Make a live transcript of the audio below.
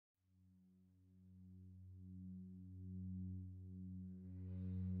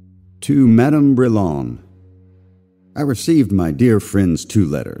To Madame Brillon. I received my dear friend's 2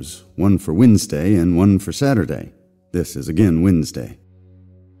 letters, one for Wednesday and one for Saturday. This is again Wednesday.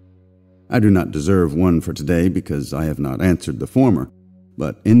 I do not deserve one for today because I have not answered the former,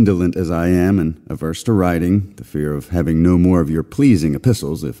 but indolent as I am and averse to writing, the fear of having no more of your pleasing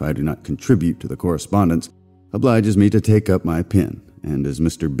epistles if I do not contribute to the correspondence obliges me to take up my pen, and as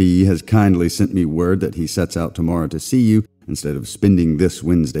Mr. B. has kindly sent me word that he sets out tomorrow to see you, instead of spending this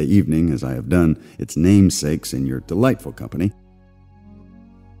Wednesday evening, as I have done, its namesakes in your delightful company,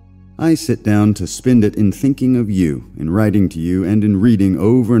 I sit down to spend it in thinking of you, in writing to you, and in reading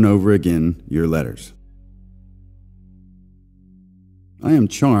over and over again your letters. I am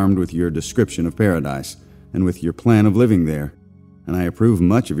charmed with your description of paradise, and with your plan of living there, and I approve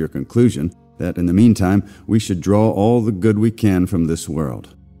much of your conclusion that in the meantime we should draw all the good we can from this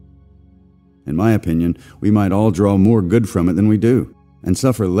world. In my opinion, we might all draw more good from it than we do, and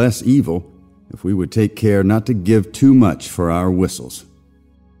suffer less evil if we would take care not to give too much for our whistles.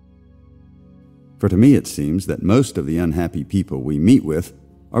 For to me it seems that most of the unhappy people we meet with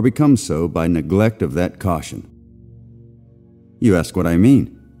are become so by neglect of that caution. You ask what I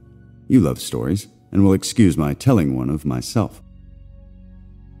mean. You love stories, and will excuse my telling one of myself.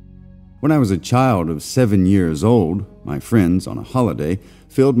 When I was a child of 7 years old, my friends, on a holiday,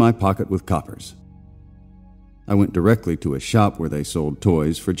 filled my pocket with coppers. I went directly to a shop where they sold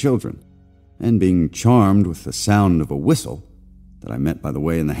toys for children, and being charmed with the sound of a whistle, that I met by the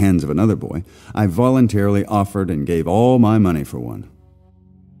way in the hands of another boy, I voluntarily offered and gave all my money for one.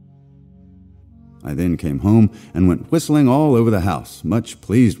 I then came home and went whistling all over the house, much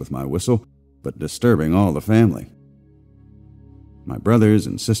pleased with my whistle, but disturbing all the family. My brothers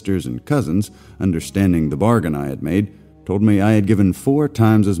and sisters and cousins, understanding the bargain I had made, told me I had given 4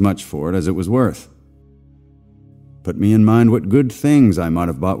 times as much for it as it was worth. Put me in mind what good things I might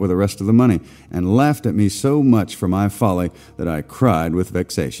have bought with the rest of the money, and laughed at me so much for my folly that I cried with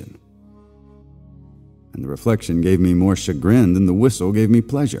vexation. And the reflection gave me more chagrin than the whistle gave me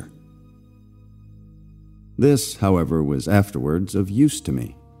pleasure. This, however, was afterwards of use to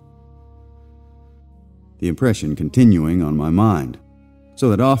me, the impression continuing on my mind, so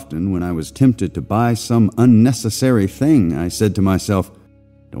that often when I was tempted to buy some unnecessary thing, I said to myself,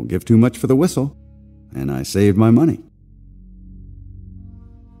 "Don't give too much for the whistle," and I saved my money.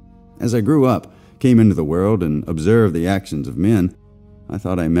 As I grew up, came into the world, and observed the actions of men, I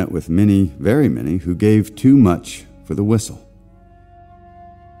thought I met with many, very many, who gave too much for the whistle.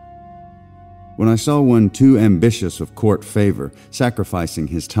 When I saw one too ambitious of court favor, sacrificing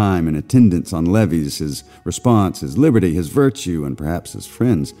his time and attendance on levees, his response, his liberty, his virtue, and perhaps his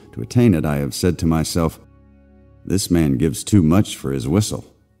friends, to attain it, I have said to myself, "This man gives too much for his whistle."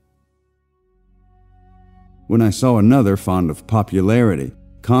 When I saw another fond of popularity,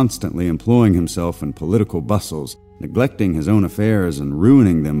 constantly employing himself in political bustles, neglecting his own affairs and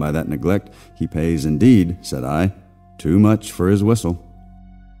ruining them by that neglect, he pays indeed, said I, too much for his whistle.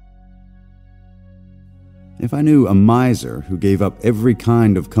 If I knew a miser who gave up every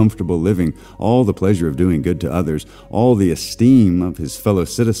kind of comfortable living, all the pleasure of doing good to others, all the esteem of his fellow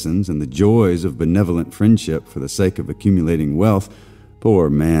citizens, and the joys of benevolent friendship for the sake of accumulating wealth, poor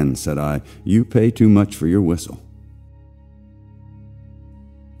man, said I, you pay too much for your whistle.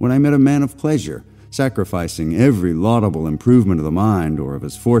 When I met a man of pleasure, sacrificing every laudable improvement of the mind or of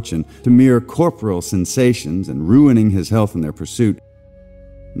his fortune to mere corporal sensations and ruining his health in their pursuit,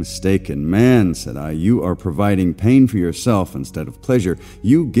 "Mistaken man," said I, "you are providing pain for yourself instead of pleasure.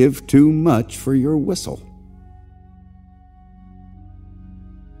 You give too much for your whistle."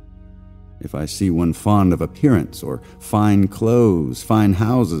 If I see one fond of appearance, or fine clothes, fine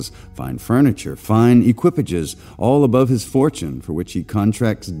houses, fine furniture, fine equipages, all above his fortune, for which he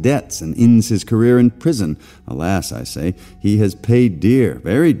contracts debts and ends his career in prison, alas, I say, he has paid dear,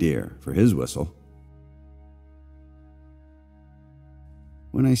 very dear, for his whistle.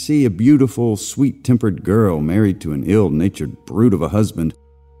 When I see a beautiful, sweet-tempered girl married to an ill-natured brute of a husband,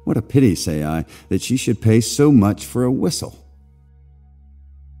 what a pity, say I, that she should pay so much for a whistle.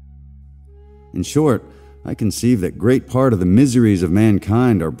 In short, I conceive that great part of the miseries of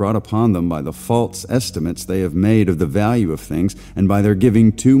mankind are brought upon them by the false estimates they have made of the value of things, and by their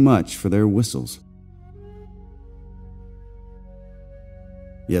giving too much for their whistles.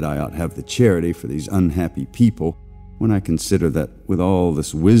 Yet I ought to have the charity for these unhappy people, when I consider that, with all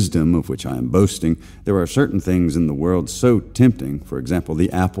this wisdom of which I am boasting, there are certain things in the world so tempting, for example,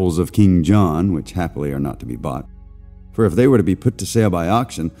 the apples of King John, which happily are not to be bought. For if they were to be put to sale by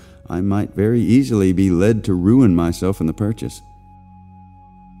auction, I might very easily be led to ruin myself in the purchase,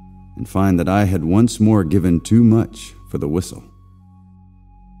 and find that I had once more given too much for the whistle.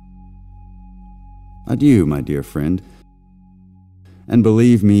 Adieu, my dear friend, and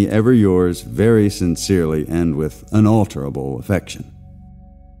believe me ever yours very sincerely and with unalterable affection,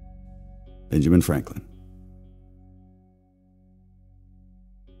 Benjamin Franklin.